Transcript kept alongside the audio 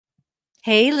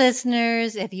Hey,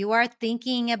 listeners, if you are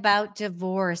thinking about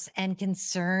divorce and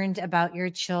concerned about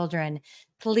your children,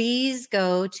 please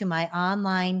go to my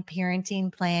online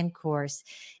parenting plan course.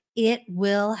 It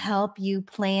will help you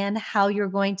plan how you're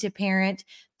going to parent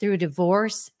through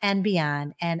divorce and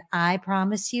beyond. And I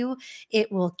promise you,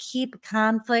 it will keep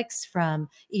conflicts from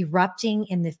erupting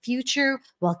in the future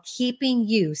while keeping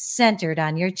you centered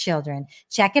on your children.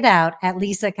 Check it out at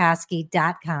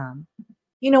lisakoski.com.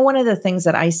 One of the things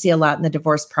that I see a lot in the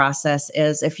divorce process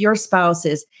is if your spouse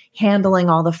is handling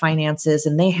all the finances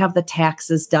and they have the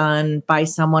taxes done by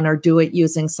someone or do it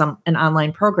using an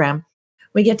online program,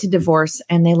 we get to divorce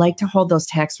and they like to hold those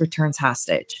tax returns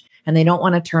hostage and they don't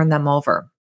want to turn them over.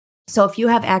 So if you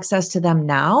have access to them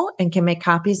now and can make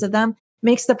copies of them,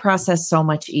 makes the process so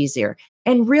much easier.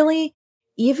 And really,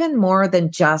 even more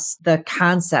than just the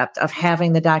concept of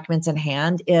having the documents in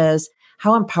hand is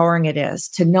how empowering it is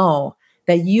to know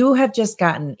that you have just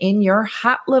gotten in your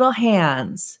hot little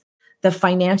hands the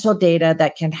financial data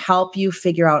that can help you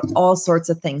figure out all sorts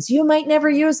of things. You might never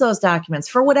use those documents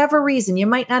for whatever reason. You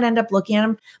might not end up looking at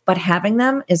them, but having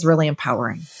them is really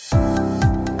empowering.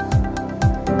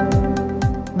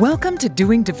 Welcome to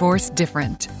Doing Divorce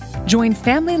Different. Join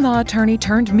family law attorney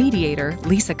turned mediator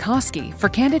Lisa Koski for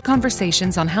candid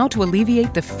conversations on how to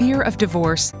alleviate the fear of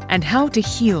divorce and how to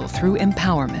heal through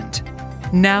empowerment.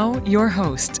 Now, your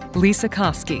host, Lisa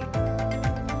Koski.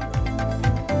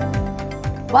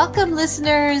 Welcome,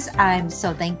 listeners. I'm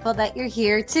so thankful that you're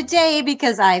here today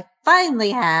because I finally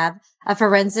have a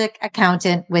forensic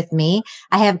accountant with me.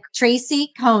 I have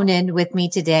Tracy Conan with me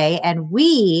today, and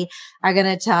we are going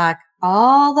to talk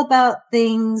all about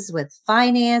things with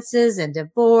finances and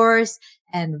divorce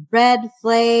and red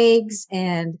flags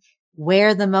and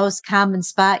where the most common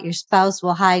spot your spouse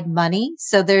will hide money.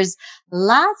 So there's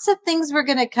lots of things we're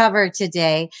going to cover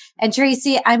today. And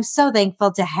Tracy, I'm so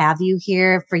thankful to have you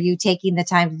here, for you taking the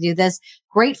time to do this.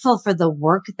 Grateful for the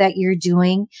work that you're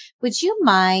doing. Would you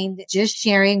mind just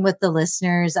sharing with the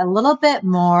listeners a little bit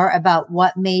more about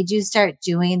what made you start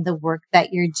doing the work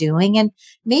that you're doing, and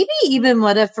maybe even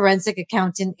what a forensic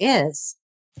accountant is?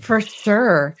 For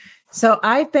sure. So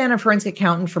I've been a forensic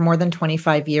accountant for more than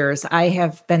 25 years. I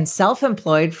have been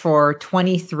self-employed for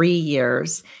 23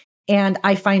 years. And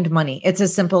I find money. It's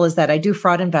as simple as that. I do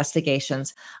fraud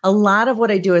investigations. A lot of what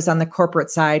I do is on the corporate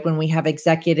side when we have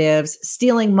executives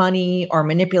stealing money or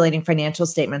manipulating financial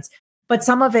statements. But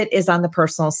some of it is on the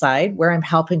personal side where I'm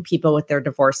helping people with their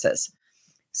divorces.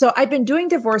 So I've been doing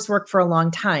divorce work for a long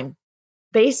time,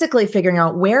 basically figuring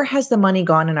out where has the money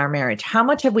gone in our marriage? How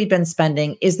much have we been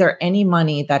spending? Is there any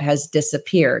money that has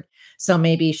disappeared? So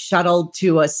maybe shuttled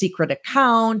to a secret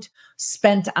account,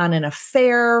 spent on an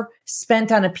affair,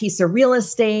 spent on a piece of real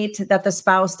estate that the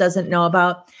spouse doesn't know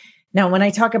about. Now, when I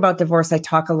talk about divorce, I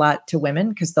talk a lot to women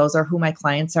because those are who my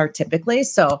clients are typically.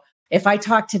 So if I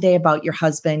talk today about your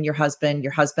husband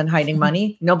hiding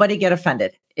money, nobody get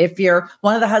offended. If you're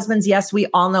one of the husbands, yes, we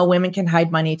all know women can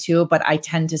hide money too, but I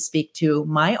tend to speak to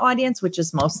my audience, which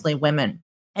is mostly women.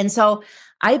 And so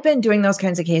I've been doing those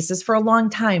kinds of cases for a long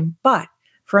time, but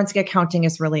forensic accounting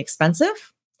is really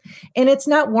expensive. And it's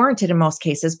not warranted in most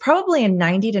cases. Probably in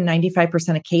 90 to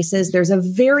 95% of cases, there's a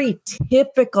very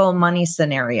typical money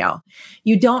scenario.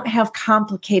 You don't have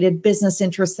complicated business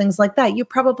interests, things like that. You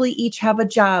probably each have a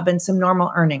job and some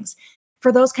normal earnings.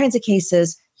 For those kinds of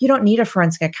cases, you don't need a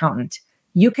forensic accountant.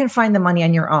 You can find the money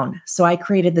on your own. So I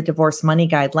created the Divorce Money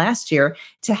Guide last year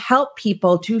to help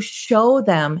people, to show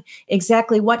them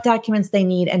exactly what documents they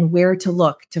need and where to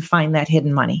look to find that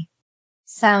hidden money.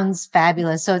 Sounds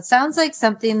fabulous. So it sounds like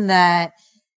something that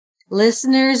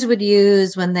listeners would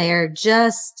use when they are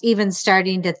just even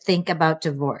starting to think about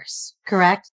divorce,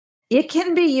 correct? It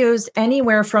can be used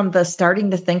anywhere from the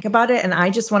starting to think about it, and I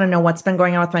just want to know what's been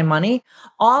going on with my money,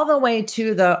 all the way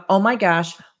to the, oh my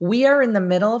gosh, we are in the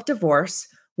middle of divorce.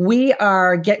 We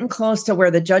are getting close to where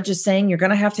the judge is saying you're going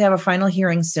to have a final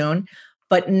hearing soon,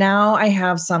 but now I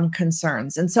have some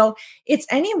concerns. And so it's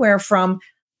anywhere from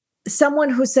someone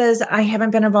who says, I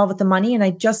haven't been involved with the money and I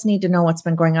just need to know what's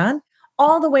been going on,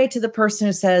 all the way to the person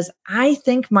who says, I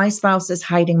think my spouse is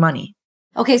hiding money.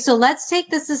 Okay, so let's take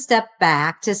this a step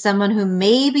back to someone who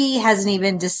maybe hasn't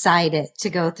even decided to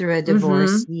go through a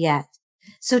divorce yet.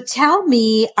 So tell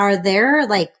me, are there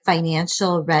like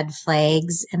financial red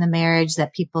flags in a marriage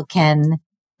that people can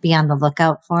be on the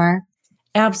lookout for?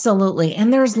 Absolutely.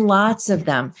 And there's lots of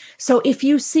them. So if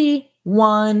you see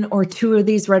one or two of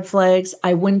these red flags,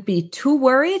 I wouldn't be too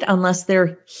worried unless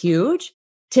they're huge.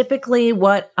 Typically,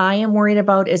 what I am worried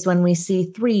about is when we see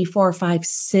 3, 4, 5,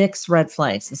 6 red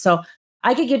flags. So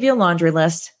I could give you a laundry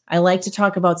list. I like to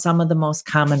talk about some of the most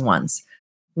common ones.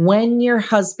 when your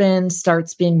husband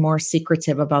starts being more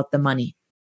secretive about the money,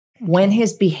 when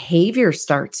his behavior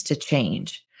starts to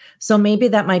change. So maybe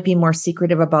that might be more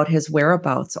secretive about his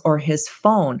whereabouts or his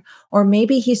phone, or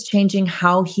maybe he's changing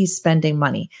how he's spending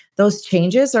money. Those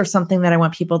changes are something that I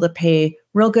want people to pay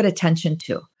real good attention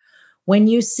to. When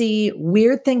you see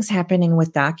weird things happening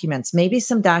with documents, maybe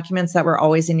some documents that were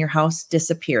always in your house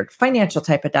disappeared, financial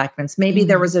type of documents. Maybe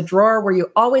there was a drawer where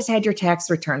you always had your tax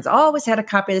returns, always had a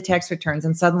copy of the tax returns,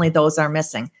 and suddenly those are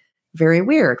missing. Very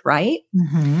weird, right?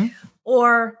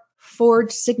 Or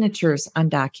forged signatures on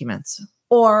documents,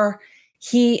 or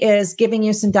he is giving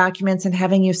you some documents and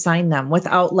having you sign them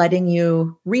without letting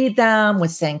you read them,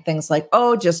 with saying things like,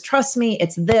 oh, just trust me,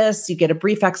 it's this. You get a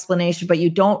brief explanation, but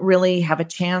you don't really have a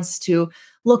chance to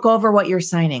look over what you're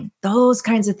signing. Those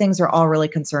kinds of things are all really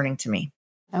concerning to me.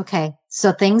 Okay.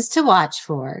 So things to watch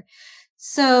for.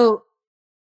 So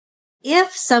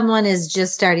if someone is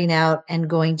just starting out and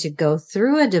going to go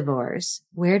through a divorce,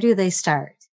 where do they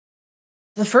start?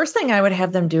 The first thing I would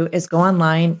have them do is go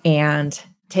online and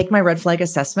take my red flag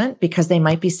assessment, because they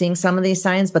might be seeing some of these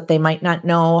signs, but they might not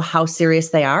know how serious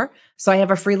they are. So I have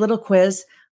a free little quiz.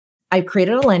 I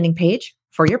created a landing page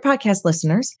for your podcast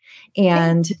listeners,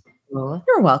 and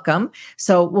you're welcome.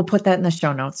 So we'll put that in the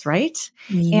show notes, right?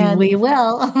 And we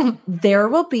will. There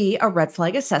will be a red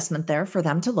flag assessment there for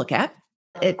them to look at.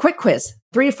 A quick quiz,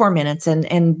 3 to 4 minutes,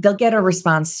 and they'll get a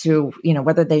response to,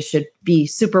 whether they should be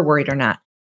super worried or not.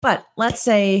 But let's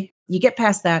say you get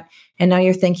past that, and now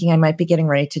you're thinking, I might be getting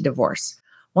ready to divorce.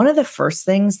 One of the first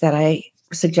things that I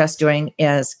suggest doing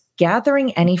is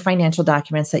gathering any financial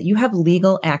documents that you have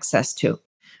legal access to.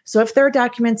 So if there are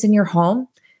documents in your home,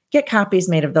 get copies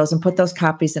made of those and put those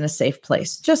copies in a safe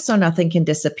place, just so nothing can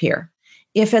disappear.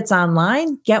 If it's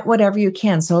online, get whatever you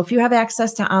can. So if you have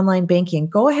access to online banking,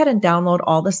 go ahead and download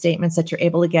all the statements that you're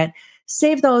able to get.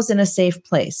 Save those in a safe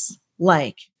place,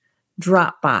 like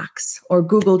Dropbox or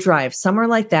Google Drive, somewhere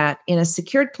like that, in a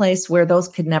secured place where those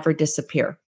could never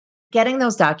disappear. Getting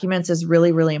those documents is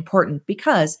really, really important,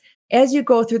 because as you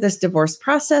go through this divorce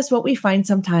process, what we find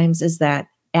sometimes is that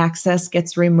access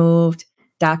gets removed,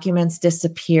 documents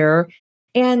disappear,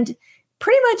 and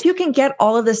pretty much you can get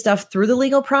all of this stuff through the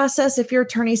legal process if your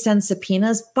attorney sends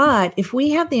subpoenas. But if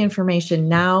we have the information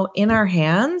now in our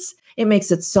hands, it makes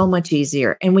it so much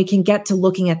easier, and we can get to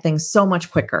looking at things so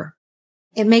much quicker.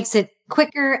 It makes it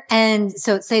quicker, and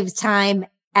so it saves time,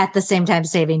 at the same time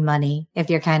saving money if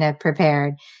you're kind of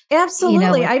prepared.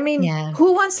 Absolutely.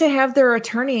 Who wants to have their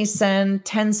attorney send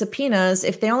 10 subpoenas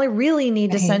if they only really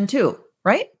need to send 2,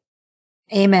 right?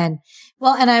 Amen.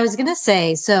 Well, and I was going to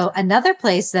say, so another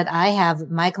place that I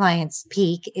have my clients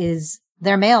peek is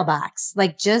their mailbox.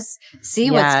 Like, just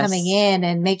see what's coming in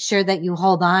and make sure that you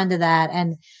hold on to that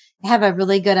and have a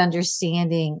really good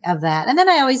understanding of that. And then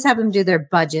I always have them do their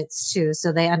budgets too,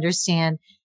 so they understand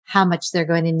how much they're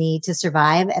going to need to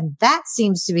survive. And that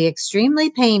seems to be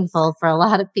extremely painful for a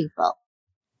lot of people.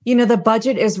 The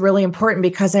budget is really important,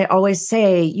 because I always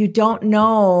say, you don't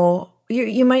know,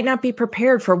 you might not be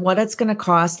prepared for what it's going to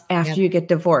cost after you get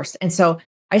divorced. And so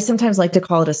I sometimes like to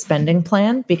call it a spending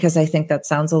plan, because I think that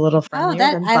sounds a little friendlier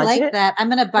than budget. I like that. I'm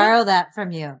going to borrow that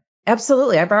from you.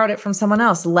 Absolutely. I borrowed it from someone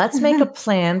else. Let's make a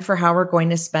plan for how we're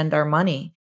going to spend our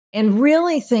money, and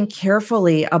really think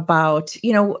carefully about,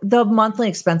 the monthly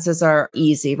expenses are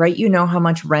easy, right? You know how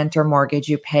much rent or mortgage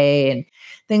you pay and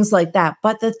things like that.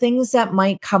 But the things that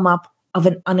might come up of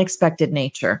an unexpected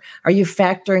nature, are you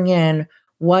factoring in,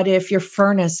 what if your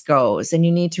furnace goes and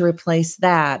you need to replace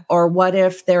that? Or what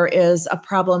if there is a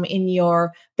problem in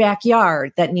your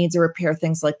backyard that needs a repair,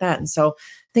 things like that. And so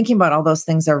thinking about all those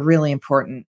things are really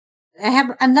important. I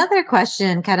have another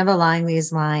question kind of along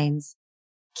these lines.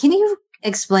 Can you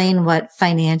explain what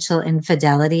financial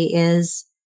infidelity is?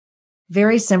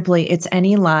 Very simply, it's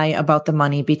any lie about the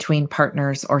money between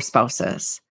partners or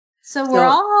spouses. So we're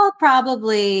all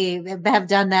probably have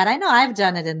done that. I know I've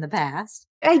done it in the past.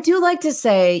 I do like to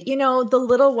say, the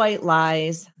little white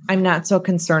lies I'm not so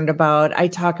concerned about. I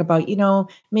talk about,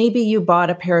 maybe you bought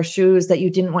a pair of shoes that you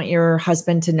didn't want your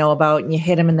husband to know about and you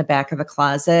hid them in the back of the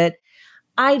closet.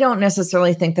 I don't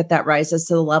necessarily think that rises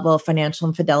to the level of financial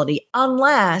infidelity,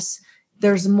 unless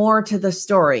there's more to the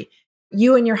story.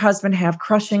 You and your husband have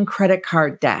crushing credit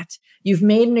card debt. You've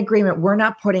made an agreement. We're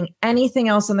not putting anything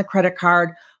else on the credit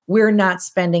card. We're not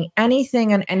spending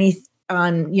anything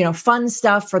on fun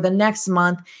stuff for the next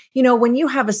month. When you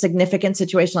have a significant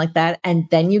situation like that, and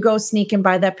then you go sneak and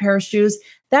buy that pair of shoes,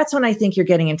 that's when I think you're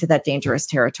getting into that dangerous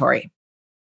territory.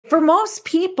 For most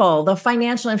people, the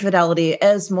financial infidelity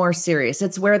is more serious.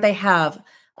 It's where they have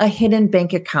a hidden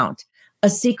bank account, a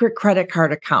secret credit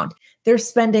card account. They're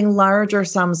spending larger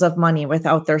sums of money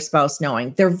without their spouse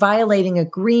knowing. They're violating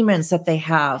agreements that they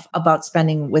have about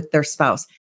spending with their spouse.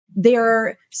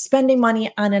 They're spending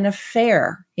money on an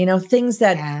affair, things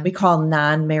that we call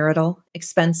non-marital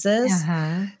expenses.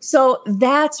 Uh-huh. So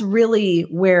that's really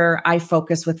where I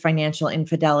focus with financial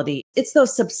infidelity. It's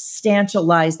those substantial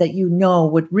lies that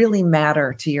would really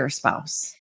matter to your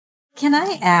spouse. Can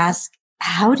I ask,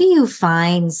 how do you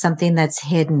find something that's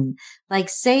hidden? Like,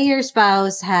 say your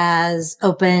spouse has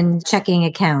opened checking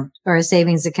account or a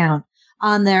savings account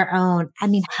on their own. I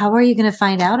mean, how are you going to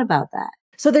find out about that?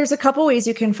 So there's a couple ways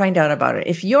you can find out about it.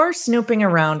 If you're snooping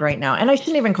around right now, and I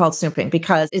shouldn't even call it snooping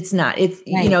because it's not,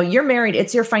 you're married,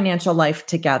 it's your financial life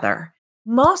together.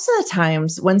 Most of the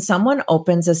times when someone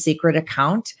opens a secret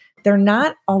account, they're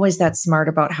not always that smart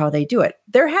about how they do it.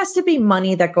 There has to be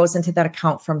money that goes into that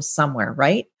account from somewhere,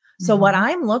 right? Mm-hmm. So what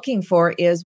I'm looking for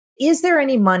is there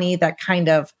any money that kind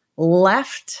of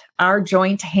left our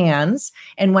joint hands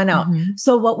and went out? Mm-hmm.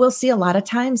 So what we'll see a lot of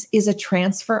times is a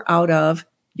transfer out of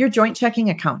your joint checking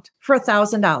account for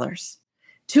 $1,000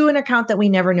 to an account that we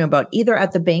never knew about, either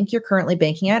at the bank you're currently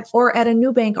banking at or at a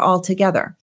new bank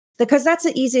altogether, because that's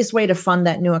the easiest way to fund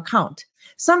that new account.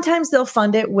 Sometimes they'll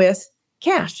fund it with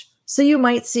cash. So you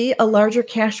might see a larger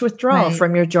cash withdrawal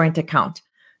from your joint account.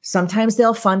 Sometimes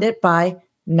they'll fund it by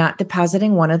not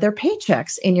depositing one of their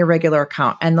paychecks in your regular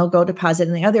account, and they'll go deposit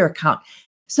in the other account.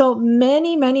 So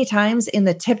many, many times in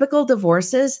the typical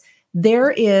divorces,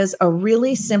 there is a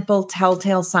really simple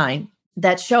telltale sign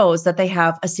that shows that they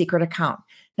have a secret account.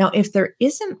 Now, if there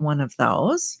isn't one of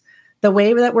those, the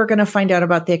way that we're going to find out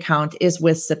about the account is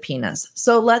with subpoenas.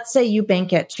 So let's say you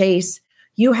bank at Chase,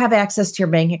 you have access to your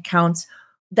bank accounts.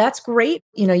 That's great.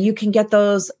 You can get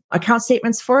those account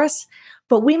statements for us,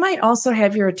 but we might also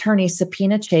have your attorney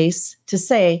subpoena Chase to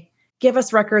say, give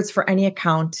us records for any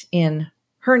account in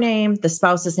her name, the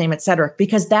spouse's name, et cetera,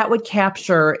 because that would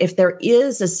capture, if there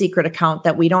is a secret account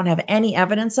that we don't have any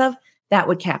evidence of, that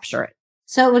would capture it.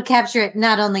 So it would capture it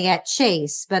not only at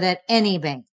Chase, but at any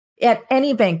bank. At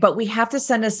any bank, but we have to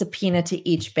send a subpoena to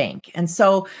each bank. And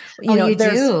so, you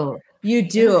do. You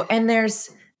do. And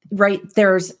there's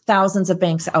thousands of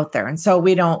banks out there. And so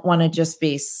we don't want to just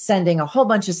be sending a whole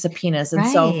bunch of subpoenas. And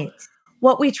so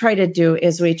what we try to do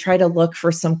is we try to look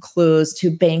for some clues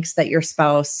to banks that your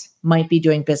spouse might be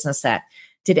doing business at.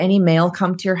 Did any mail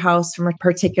come to your house from a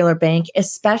particular bank?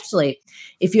 Especially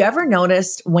if you ever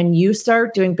noticed when you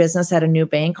start doing business at a new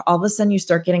bank, all of a sudden you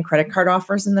start getting credit card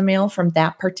offers in the mail from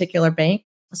that particular bank.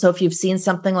 So if you've seen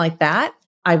something like that,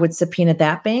 I would subpoena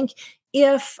that bank.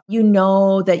 If you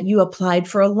know that you applied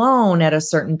for a loan at a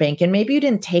certain bank and maybe you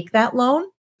didn't take that loan,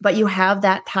 but you have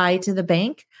that tie to the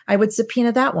bank, I would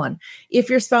subpoena that one. If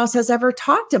your spouse has ever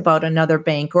talked about another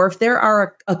bank, or if there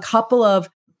are a couple of,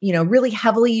 really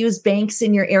heavily used banks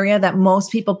in your area that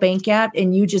most people bank at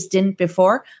and you just didn't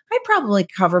before, I'd probably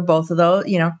cover both of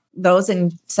those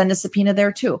and send a subpoena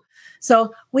there too.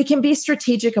 So we can be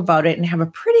strategic about it and have a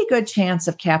pretty good chance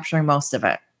of capturing most of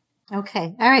it.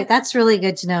 Okay. All right. That's really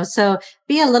good to know. So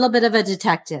be a little bit of a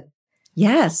detective.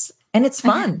 Yes. And it's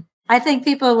fun. I think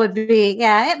people would be,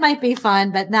 it might be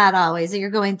fun, but not always. You're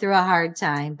going through a hard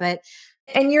time,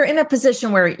 and you're in a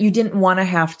position where you didn't want to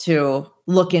have to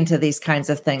look into these kinds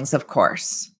of things, of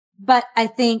course. But I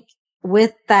think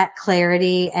with that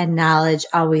clarity and knowledge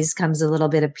always comes a little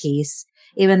bit of peace,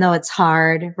 even though it's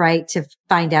hard, right, to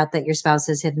find out that your spouse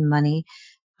has hidden money.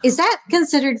 Is that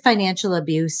considered financial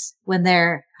abuse when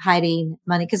they're hiding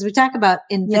money? Because we talk about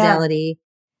infidelity.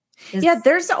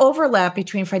 There's an overlap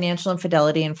between financial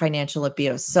infidelity and financial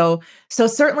abuse. So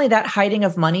certainly that hiding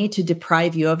of money to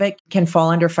deprive you of it can fall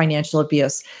under financial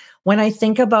abuse. When I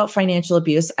think about financial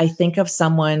abuse, I think of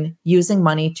someone using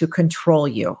money to control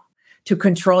you, to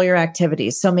control your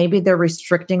activities. So maybe they're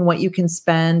restricting what you can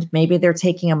spend. Maybe they're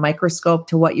taking a microscope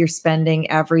to what you're spending,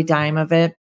 every dime of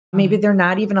it. Maybe they're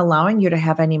not even allowing you to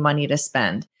have any money to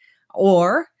spend,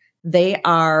 or they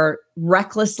are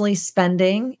recklessly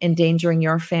spending, endangering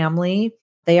your family.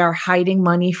 They are hiding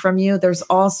money from you. There's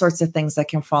all sorts of things that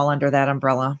can fall under that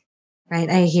umbrella. Right.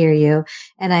 I hear you.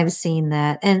 And I've seen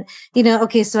that. And,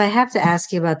 okay, so I have to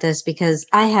ask you about this because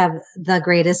I have the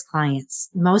greatest clients.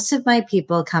 Most of my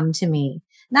people come to me,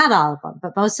 not all of them,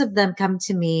 but most of them come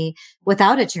to me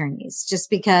without attorneys just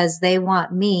because they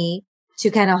want me to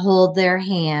kind of hold their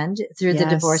hand through the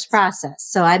divorce process.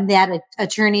 So I'm that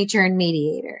attorney turned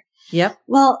mediator. Yep.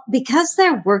 Well, because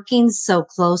they're working so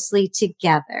closely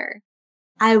together,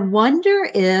 I wonder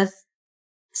if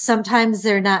sometimes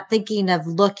they're not thinking of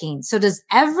looking. So does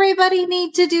everybody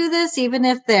need to do this, even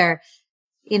if they're,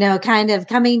 kind of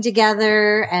coming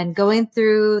together and going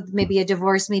through maybe a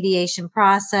divorce mediation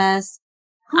process?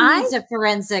 Who needs a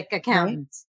forensic accountant?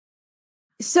 Right?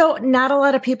 So not a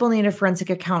lot of people need a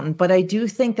forensic accountant, but I do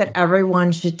think that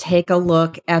everyone should take a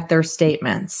look at their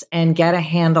statements and get a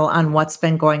handle on what's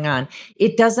been going on.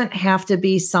 It doesn't have to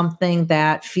be something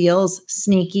that feels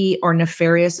sneaky or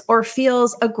nefarious or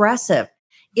feels aggressive.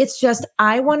 It's just,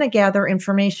 I want to gather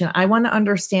information. I want to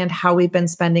understand how we've been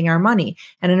spending our money.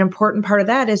 And an important part of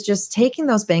that is just taking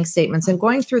those bank statements and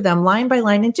going through them line by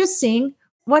line and just seeing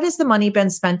what has the money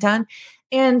been spent on.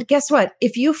 And guess what?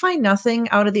 If you find nothing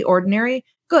out of the ordinary,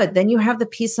 good. Then you have the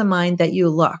peace of mind that you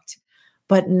looked.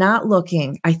 But not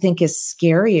looking, I think, is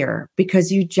scarier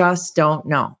because you just don't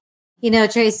know. You know,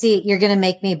 Tracy, you're going to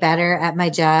make me better at my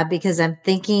job because I'm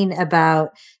thinking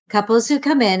about couples who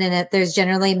come in and there's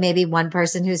generally maybe one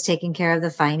person who's taking care of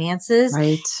the finances.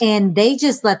 Right. And they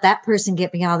just let that person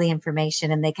get me all the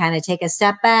information and they kind of take a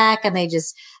step back and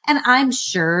and I'm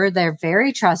sure they're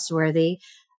very trustworthy,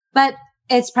 but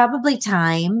it's probably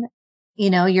time. You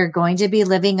know, you're going to be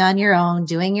living on your own,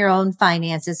 doing your own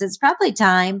finances. It's probably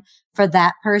time for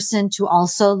that person to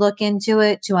also look into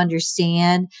it, to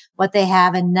understand what they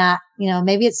have and not,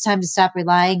 maybe it's time to stop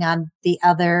relying on the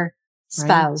other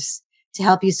spouse to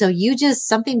help you. So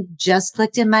something just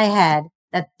clicked in my head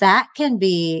that can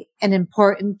be an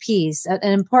important piece, an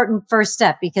important first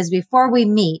step, because before we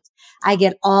meet, I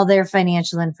get all their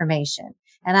financial information.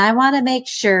 And I want to make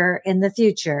sure in the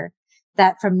future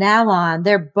that from now on,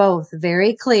 they're both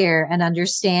very clear and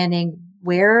understanding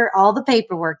where all the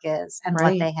paperwork is and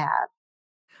what they have.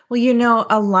 Well,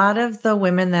 a lot of the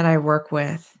women that I work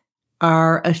with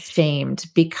are ashamed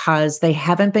because they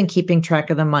haven't been keeping track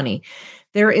of the money.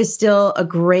 There is still a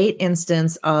great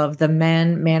instance of the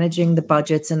men managing the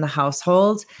budgets in the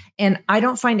household. And I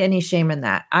don't find any shame in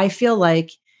that. I feel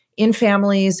like in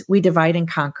families, we divide and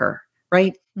conquer,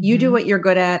 right? Mm-hmm. You do what you're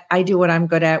good at. I do what I'm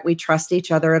good at. We trust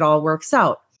each other. It all works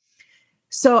out.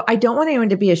 So I don't want anyone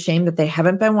to be ashamed that they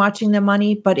haven't been watching the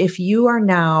money. But if you are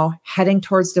now heading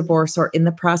towards divorce or in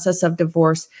the process of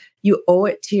divorce, you owe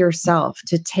it to yourself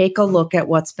to take a look at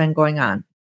what's been going on.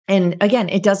 And again,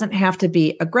 it doesn't have to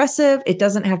be aggressive. It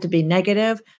doesn't have to be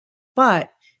negative, but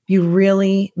you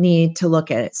really need to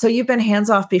look at it. So you've been hands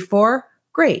off before.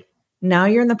 Great. Now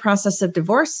you're in the process of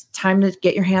divorce. Time to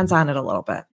get your hands on it a little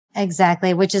bit.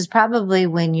 Exactly. Which is probably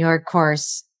when your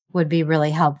course would be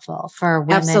really helpful for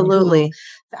women who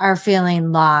are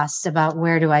feeling lost about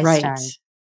where do I start?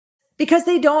 Because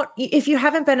if you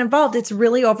haven't been involved, it's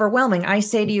really overwhelming. I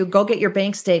say to you, go get your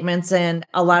bank statements. And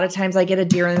a lot of times I get a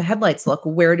deer in the headlights look.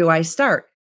 Where do I start?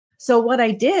 So what I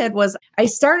did was I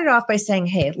started off by saying,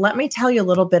 hey, let me tell you a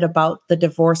little bit about the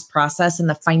divorce process and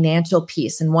the financial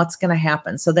piece and what's going to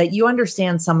happen so that you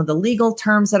understand some of the legal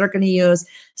terms that are going to use,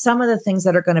 some of the things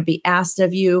that are going to be asked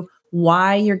of you,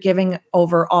 why you're giving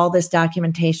over all this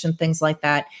documentation, things like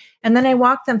that. And then I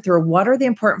walked them through what are the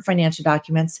important financial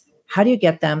documents, how do you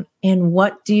get them, and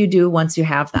what do you do once you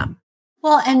have them?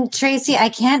 Well, and Tracy, I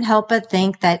can't help but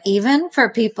think that even for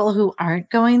people who aren't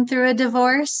going through a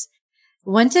divorce,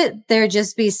 wouldn't there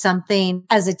just be something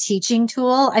as a teaching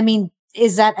tool? I mean,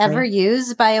 is that ever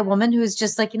used by a woman who's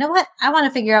just like, you know what? I want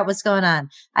to figure out what's going on.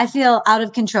 I feel out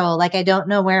of control. Like I don't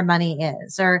know where money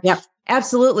is Yeah,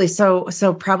 absolutely.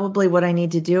 So probably what I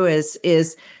need to do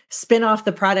is spin off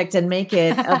the product and make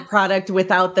it a product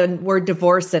without the word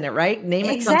divorce in it, right? Name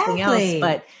it something else.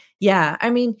 But yeah, I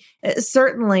mean,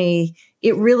 certainly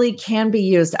it really can be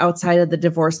used outside of the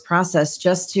divorce process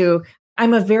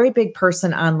I'm a very big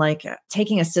person on like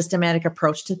taking a systematic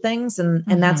approach to things. And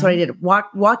that's what I did.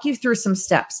 Walk you through some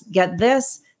steps. Get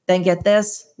this, then get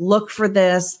this, look for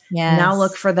this. Yes. Now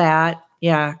look for that.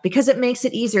 Yeah. Because it makes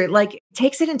it easier. Like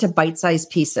takes it into bite-sized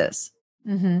pieces.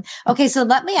 Mm-hmm. Okay. So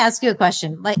let me ask you a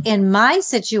question. Like in my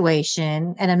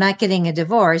situation, and I'm not getting a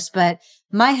divorce, but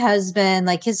my husband,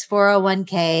 like his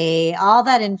 401k, all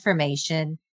that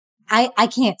information, I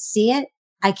can't see it.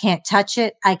 I can't touch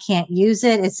it. I can't use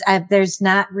it. There's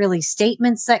not really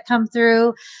statements that come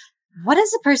through. What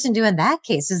does a person do in that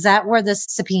case? Is that where the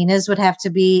subpoenas would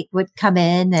come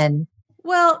in? And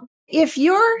well, if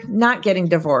you're not getting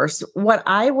divorced, what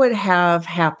I would have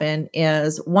happen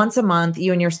is once a month,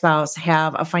 you and your spouse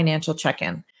have a financial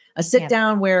check-in, a sit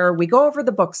down where we go over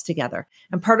the books together.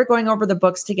 And part of going over the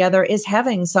books together is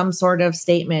having some sort of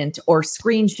statement or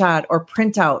screenshot or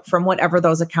printout from whatever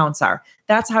those accounts are.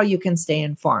 That's how you can stay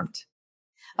informed.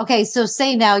 Okay. So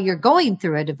say now you're going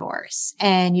through a divorce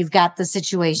and you've got the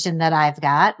situation that I've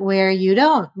got where you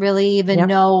don't really even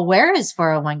know where his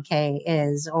 401k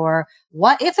is or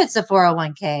what, if it's a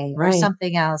 401k or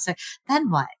something else,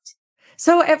 then what?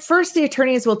 So at first, the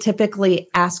attorneys will typically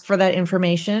ask for that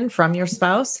information from your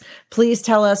spouse. Please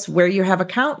tell us where you have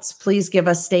accounts. Please give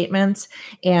us statements.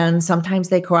 And sometimes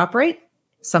they cooperate.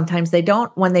 Sometimes they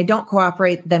don't. When they don't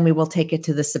cooperate, then we will take it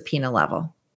to the subpoena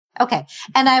level. Okay.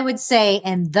 And I would say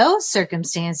in those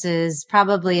circumstances,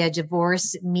 probably a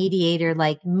divorce mediator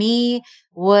like me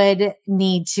would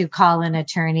need to call in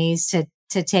attorneys to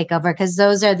take over, because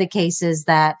those are the cases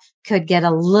that could get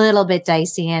a little bit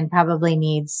dicey and probably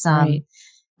need some. Right.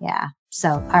 Yeah.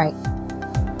 So, all right.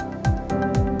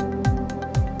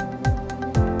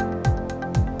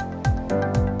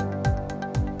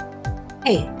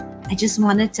 Hey, I just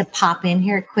wanted to pop in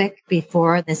here quick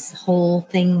before this whole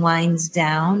thing winds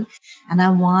down. And I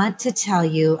want to tell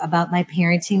you about my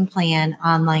parenting plan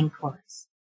online course.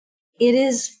 It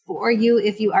is for you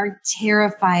if you are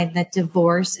terrified that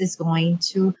divorce is going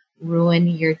to ruin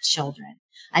your children.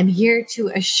 I'm here to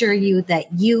assure you that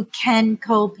you can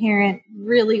co-parent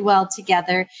really well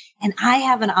together. And I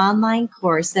have an online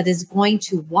course that is going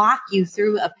to walk you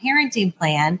through a parenting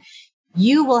plan.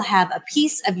 You will have a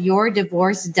piece of your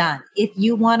divorce done. If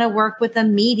you want to work with a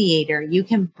mediator, you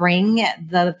can bring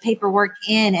the paperwork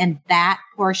in and that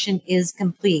portion is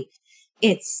complete.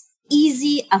 It's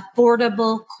easy,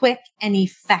 affordable, quick, and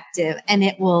effective. And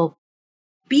it will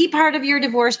be part of your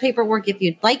divorce paperwork if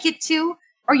you'd like it to,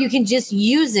 or you can just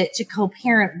use it to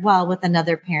co-parent well with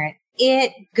another parent.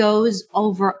 It goes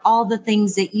over all the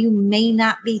things that you may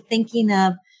not be thinking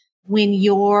of when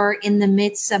you're in the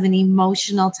midst of an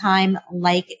emotional time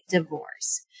like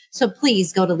divorce. So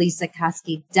please go to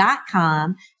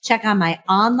lisakoski.com, check on my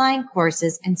online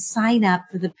courses, and sign up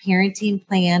for the parenting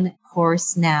plan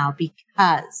course now,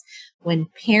 because when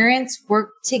parents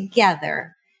work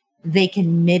together, they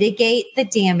can mitigate the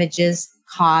damages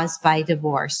caused by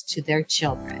divorce to their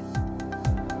children.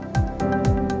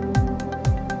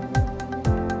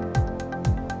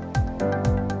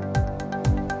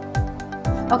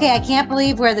 Okay, I can't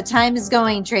believe where the time is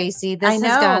going, Tracy. This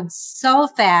has gone so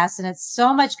fast and it's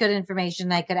so much good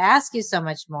information. I could ask you so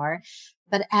much more.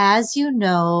 But as you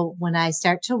know, when I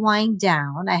start to wind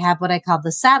down, I have what I call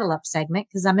the saddle up segment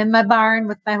because I'm in my barn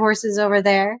with my horses over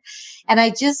there. And I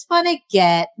just want to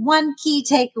get one key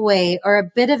takeaway or a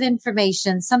bit of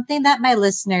information, something that my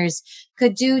listeners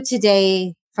could do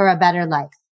today for a better life.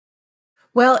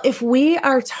 Well, if we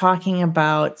are talking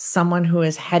about someone who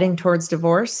is heading towards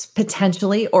divorce,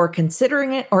 potentially, or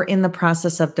considering it, or in the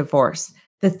process of divorce,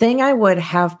 the thing I would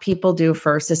have people do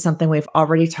first is something we've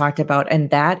already talked about,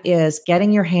 and that is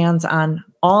getting your hands on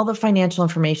all the financial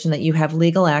information that you have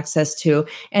legal access to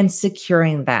and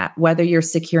securing that, whether you're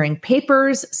securing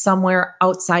papers somewhere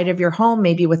outside of your home,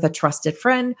 maybe with a trusted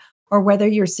friend, or whether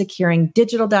you're securing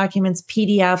digital documents,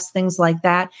 PDFs, things like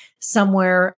that,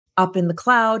 somewhere up in the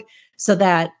cloud, so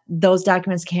that those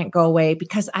documents can't go away,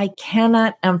 because I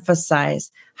cannot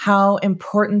emphasize how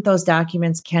important those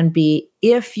documents can be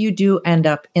if you do end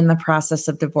up in the process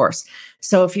of divorce.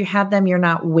 So if you have them, you're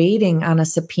not waiting on a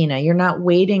subpoena. You're not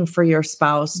waiting for your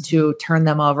spouse to turn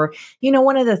them over. You know,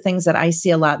 one of the things that I see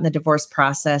a lot in the divorce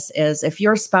process is if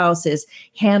your spouse is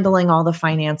handling all the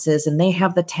finances and they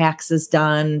have the taxes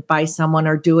done by someone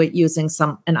or do it using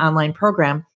an online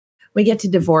program, we get to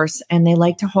divorce and they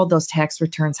like to hold those tax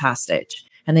returns hostage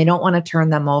and they don't want to turn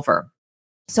them over.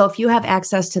 So if you have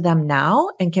access to them now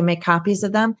and can make copies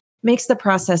of them, makes the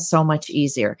process so much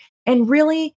easier. And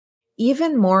really,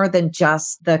 even more than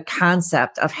just the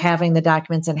concept of having the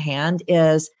documents in hand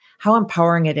is how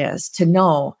empowering it is to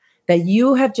know that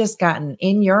you have just gotten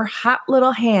in your hot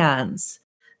little hands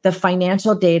the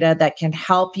financial data that can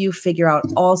help you figure out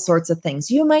all sorts of things.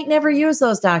 You might never use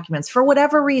those documents for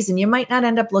whatever reason. You might not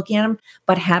end up looking at them,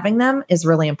 but having them is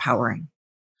really empowering.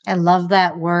 I love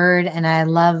that word. And I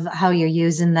love how you're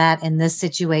using that in this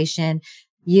situation,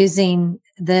 using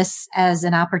this as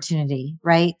an opportunity,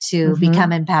 right? To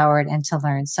become empowered and to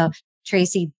learn. So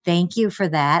Tracy, thank you for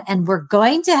that. And we're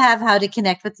going to have how to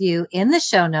connect with you in the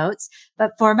show notes.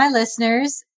 But for my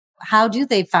listeners, how do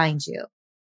they find you?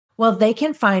 Well, they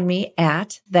can find me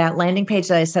at that landing page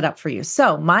that I set up for you.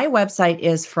 So my website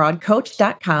is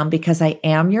fraudcoach.com because I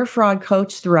am your fraud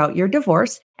coach throughout your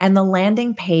divorce. And the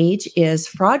landing page is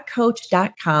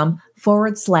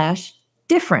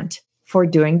fraudcoach.com/different for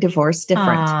doing divorce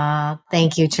different.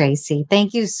 Thank you, Tracy.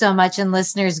 Thank you so much. And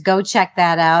listeners, go check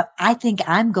that out. I think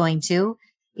I'm going to,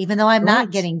 even though I'm not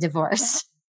getting divorced.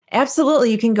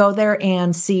 Absolutely. You can go there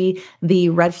and see the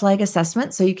red flag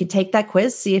assessment. So you can take that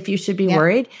quiz, see if you should be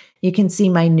worried. You can see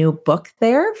my new book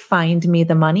there, Find Me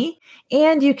the Money,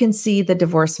 and you can see the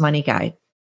divorce money guide.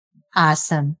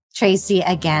 Awesome. Tracy,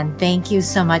 again, thank you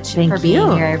so much for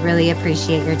being here. I really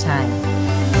appreciate your time.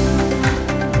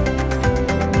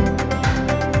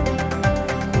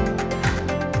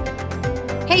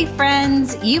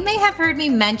 friends, you may have heard me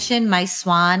mention my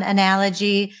swan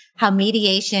analogy, how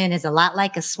mediation is a lot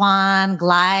like a swan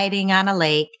gliding on a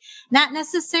lake, not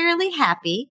necessarily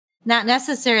happy, not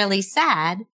necessarily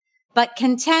sad, but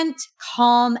content,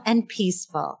 calm, and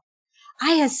peaceful.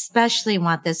 I especially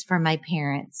want this for my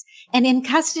parents. And in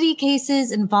custody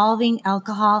cases involving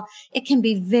alcohol, it can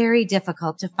be very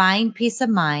difficult to find peace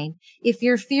of mind if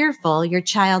you're fearful your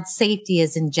child's safety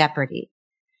is in jeopardy.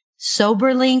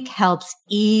 SoberLink helps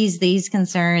ease these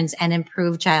concerns and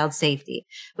improve child safety,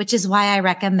 which is why I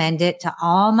recommend it to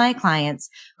all my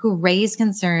clients who raise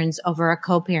concerns over a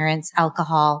co-parent's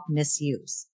alcohol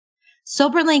misuse.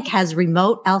 SoberLink has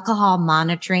remote alcohol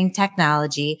monitoring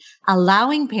technology,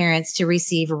 allowing parents to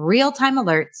receive real-time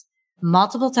alerts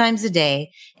multiple times a day,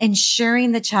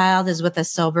 ensuring the child is with a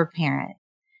sober parent.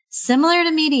 Similar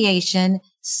to mediation,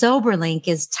 SoberLink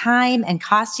is time and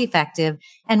cost-effective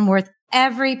and worth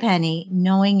every penny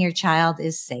knowing your child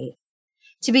is safe.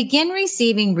 To begin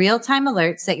receiving real-time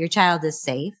alerts that your child is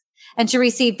safe, and to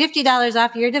receive $50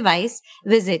 off your device,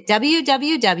 visit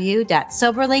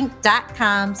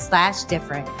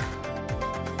www.soberlink.com/different.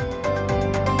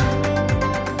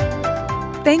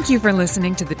 Thank you for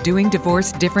listening to the Doing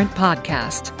Divorce Different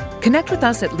podcast. Connect with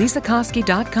us at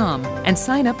lisakoski.com and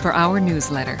sign up for our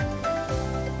newsletter.